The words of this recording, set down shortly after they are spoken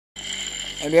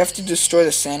And we have to destroy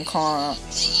the sand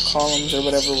columns or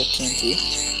whatever with TNT.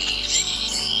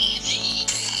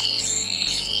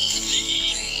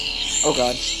 Oh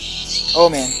god. Oh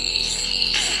man.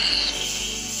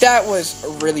 That was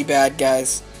really bad,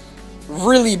 guys.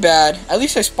 Really bad. At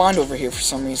least I spawned over here for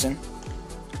some reason.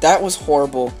 That was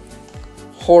horrible.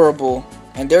 Horrible.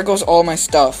 And there goes all my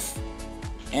stuff.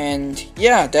 And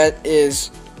yeah, that is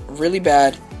really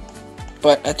bad.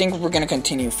 But I think we're gonna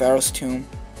continue. Pharaoh's Tomb.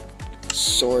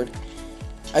 Sword.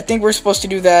 I think we're supposed to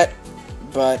do that,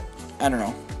 but I don't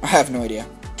know. I have no idea.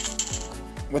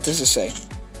 What does this say?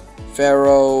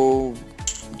 Pharaoh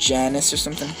Janus or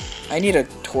something? I need a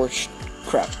torch.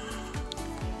 Crap.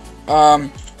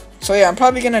 So yeah, I'm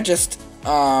probably gonna just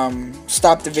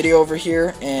stop the video over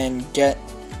here and get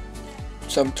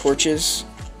some torches.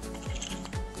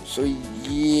 So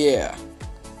yeah.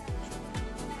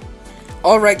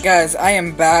 Alright guys, I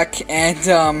am back,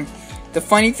 and the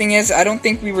funny thing is, I don't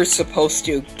think we were supposed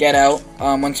to get out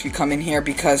once we come in here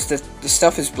because the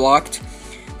stuff is blocked.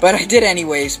 But I did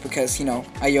anyways because, you know,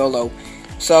 I YOLO.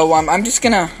 So I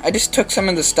just took some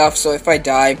of the stuff, so if I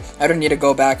die, I don't need to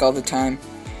go back all the time.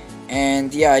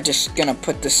 And yeah, I just gonna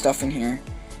put this stuff in here.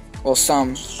 Well,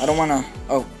 some. I don't wanna,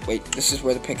 oh wait, this is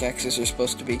where the pickaxes are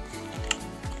supposed to be.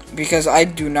 Because I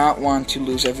do not want to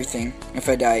lose everything if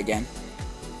I die again.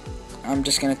 I'm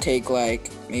just gonna take like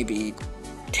maybe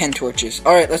 10 torches.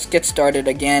 Alright, let's get started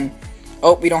again.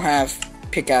 Oh, we don't have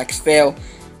pickaxe. Fail.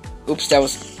 Oops, that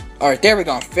was... Alright, there we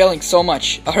go. I'm failing so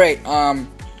much. Alright,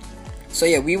 so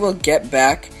yeah, we will get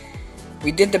back.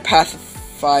 We did the Path of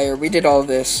Fire. We did all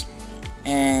this.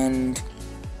 And...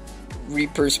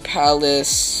 Reaper's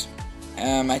Palace.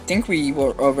 I think we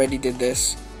already did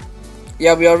this.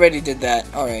 Yeah, we already did that.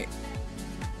 Alright.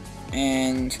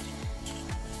 And...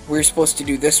 we're supposed to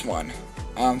do this one.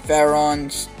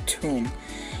 Pharaoh's Tomb.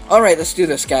 Alright, let's do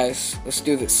this, guys. Let's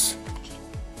do this.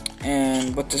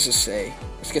 And what does this say?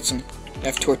 Let's get some... I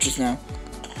have torches now.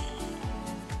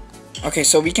 Okay,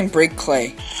 so we can break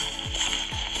clay.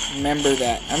 Remember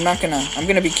that. I'm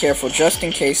gonna be careful just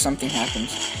in case something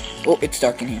happens. Oh, it's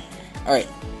dark in here. Alright.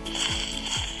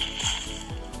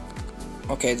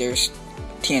 Okay, there's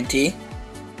TNT.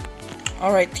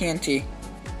 Alright, TNT.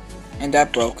 And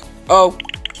that broke. Oh!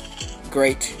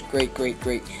 Great, great, great,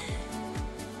 great.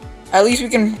 At least we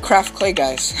can craft clay,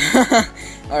 guys.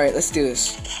 Alright, let's do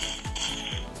this.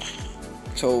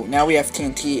 So, now we have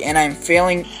TNT, and I'm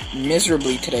failing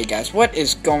miserably today, guys. What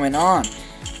is going on?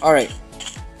 Alright.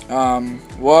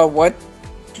 Well, what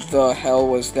the hell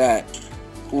was that?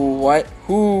 What?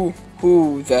 Who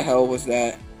the hell was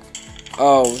that?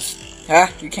 Oh,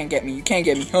 you can't get me. You can't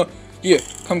get me. Huh? Yeah,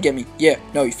 come get me. Yeah,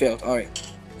 no, you failed.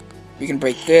 Alright. We can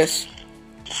break this.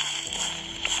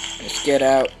 Let's get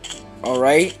out.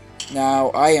 Alright.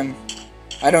 Now,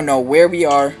 I don't know where we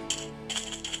are.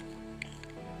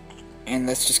 And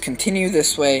let's just continue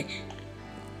this way.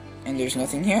 And there's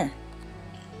nothing here.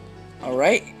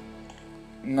 Alright.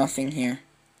 Nothing here.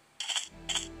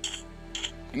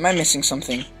 Am I missing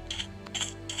something?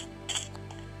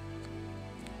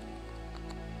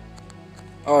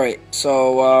 Alright,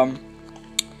 so,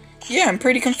 yeah, I'm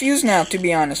pretty confused now, to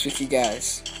be honest with you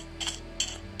guys.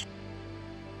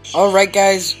 Alright,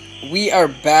 guys, we are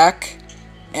back,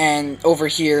 and over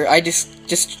here, I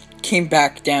just came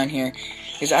back down here,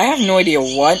 because I have no idea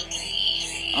what,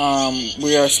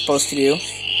 we are supposed to do.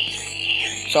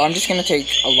 So I'm just gonna take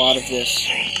a lot of this,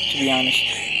 to be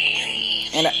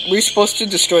honest. And we're supposed to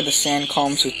destroy the sand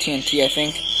columns with TNT, I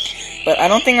think. But I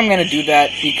don't think I'm gonna do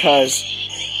that, because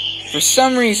for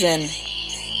some reason,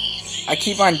 I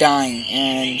keep on dying,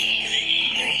 and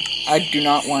I do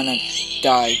not want to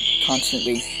die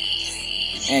constantly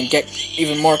and get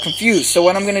even more confused. So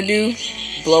what I'm gonna do,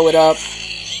 blow it up.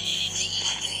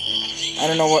 I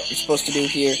don't know what you're supposed to do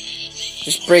here.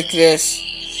 Just break this.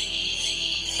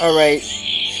 Alright.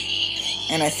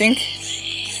 And I think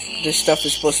this stuff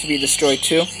is supposed to be destroyed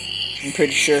too. I'm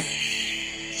pretty sure.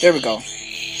 There we go.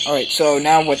 Alright, so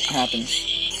now what happens?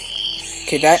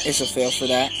 Okay, that is a fail for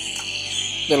that.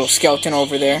 Little skeleton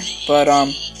over there. But,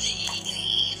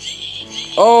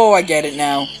 oh, I get it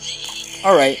now.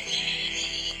 Alright.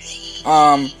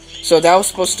 So that was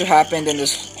supposed to happen, and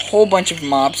this whole bunch of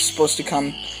mobs supposed to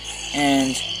come,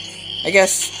 and I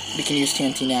guess we can use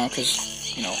TNT now,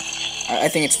 because, you know, I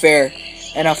think it's fair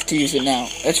enough to use it now.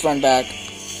 Let's run back.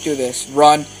 Do this.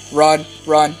 Run, run,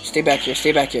 run. Stay back here,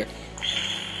 stay back here.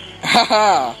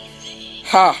 Ha-ha!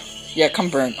 Ha! Yeah, come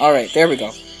burn. Alright, there we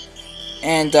go.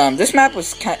 And, this map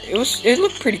was it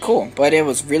looked pretty cool, but it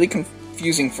was really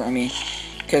confusing for me,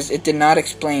 because it did not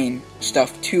explain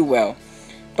stuff too well.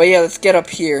 But yeah, let's get up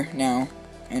here now,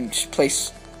 and just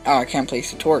place Oh, I can't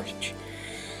place a torch.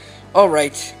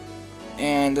 Alright.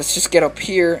 And let's just get up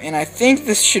here. And I think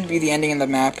this should be the ending of the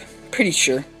map. Pretty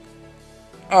sure.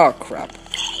 Oh, crap.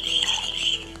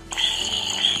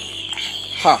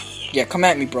 Ha. Yeah, come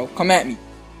at me, bro. Come at me.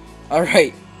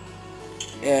 Alright.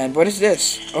 And what is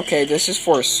this? Okay, this is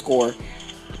for a score.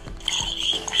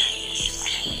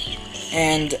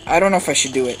 And I don't know if I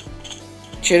should do it.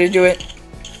 Should I do it?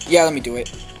 Yeah, let me do it.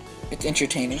 It's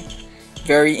entertaining.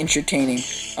 Very entertaining.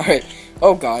 Alright.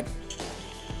 Oh, God.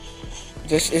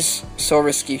 This is so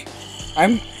risky.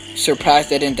 I'm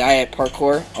surprised I didn't die at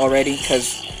parkour already,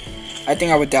 because I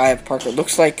think I would die at parkour.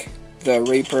 Looks like the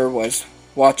Reaper was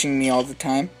watching me all the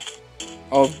time.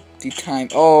 All the time.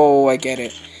 Oh, I get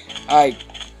it. I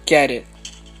get it.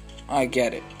 I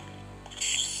get it.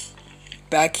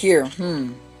 Back here.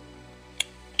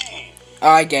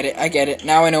 I get it. I get it.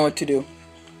 Now I know what to do.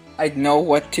 I know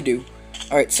what to do.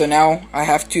 Alright, so now I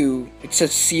have to... It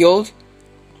says sealed.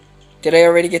 Did I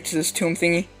already get to this tomb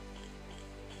thingy?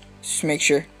 Just make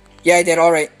sure. Yeah, I did.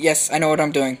 Alright. Yes, I know what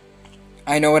I'm doing.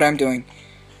 I know what I'm doing.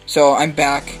 So, I'm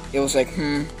back. It was like,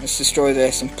 let's destroy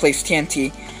this and place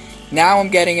TNT. Now I'm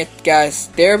getting it, guys.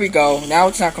 There we go. Now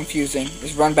it's not confusing.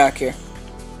 Just run back here.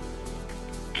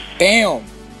 Bam!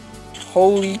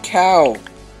 Holy cow.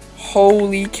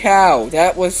 Holy cow.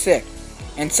 That was sick.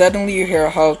 And suddenly you hear a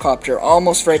helicopter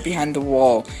almost right behind the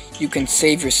wall. You can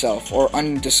save yourself or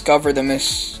undiscover the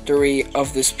mystery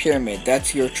of this pyramid.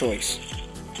 That's your choice.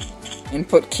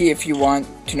 Input key if you want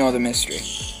to know the mystery.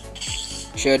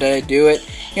 Should I do it?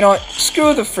 You know what?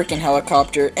 Screw the freaking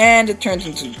helicopter. And it turns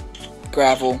into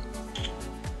gravel.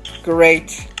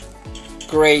 Great.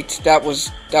 Great. That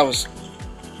was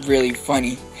really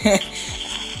funny.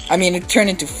 I mean, it turned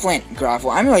into flint gravel.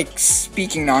 I'm like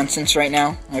speaking nonsense right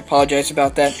now. I apologize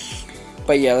about that.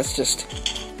 But yeah, let's just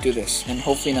do this. And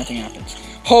hopefully nothing happens.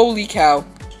 Holy cow.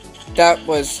 That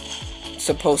was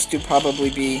supposed to probably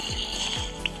be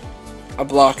a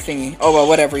block thingy. Oh well,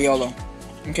 whatever, YOLO.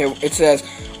 Okay, it says,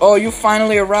 oh, you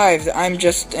finally arrived. I'm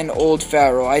just an old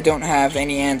pharaoh. I don't have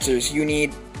any answers. You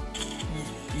need.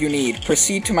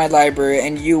 Proceed to my library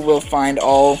and you will find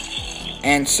all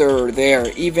answer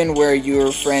there, even where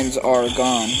your friends are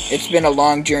gone. It's been a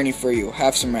long journey for you.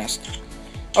 Have some rest.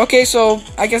 Okay, so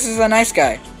I guess this is a nice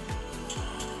guy.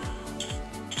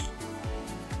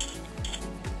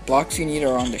 Blocks you need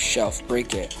are on the shelf.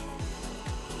 Break it.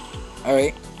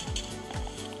 Alright.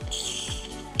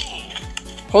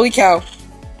 Holy cow.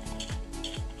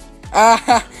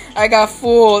 Ah, I got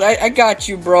fooled. I got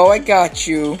you, bro. I got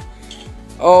you.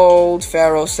 Old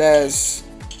Pharaoh says,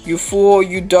 you fool,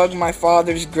 you dug my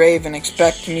father's grave and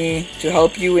expect me to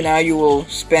help you, and now you will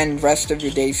spend the rest of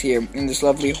your days here in this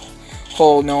lovely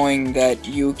hole knowing that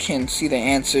you can see the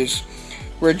answers.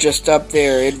 We're just up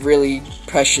there. It really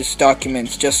precious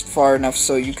documents, just far enough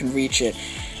so you can reach it.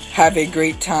 Have a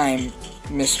great time,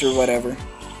 Mr. Whatever.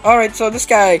 Alright, so this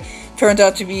guy turned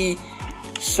out to be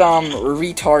some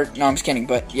retard. No, I'm just kidding,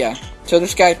 but yeah. So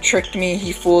this guy tricked me,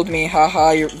 he fooled me,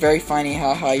 haha, you're very funny,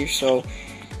 haha, you're so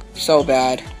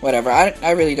bad. Whatever,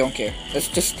 I really don't care. Let's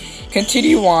just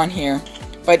continue on here.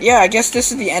 But yeah, I guess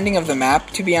this is the ending of the map,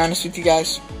 to be honest with you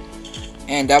guys.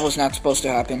 And that was not supposed to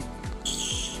happen.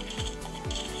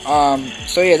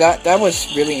 So yeah, that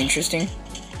was really interesting.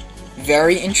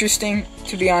 Very interesting,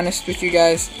 to be honest with you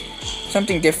guys.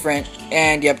 Something different.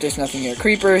 And yep, there's nothing here.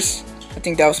 Creepers. I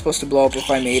think that was supposed to blow up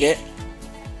if I made it.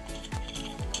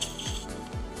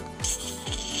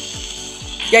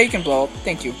 Yeah, you can blow up.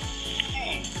 Thank you.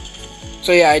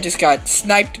 So yeah, I just got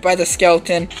sniped by the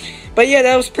skeleton. But yeah,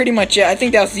 that was pretty much it. I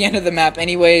think that was the end of the map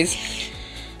anyways.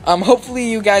 Hopefully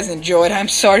you guys enjoyed. I'm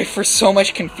sorry for so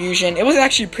much confusion. It was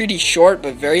actually pretty short,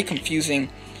 but very confusing.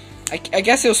 I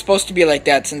guess it was supposed to be like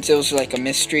that since it was like a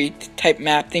mystery type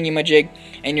map thingy-majig.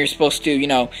 And you're supposed to, you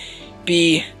know,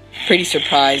 be pretty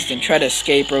surprised and try to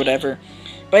escape or whatever.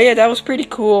 But yeah, that was pretty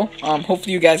cool.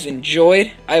 Hopefully you guys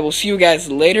enjoyed. I will see you guys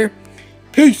later.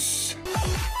 Peace!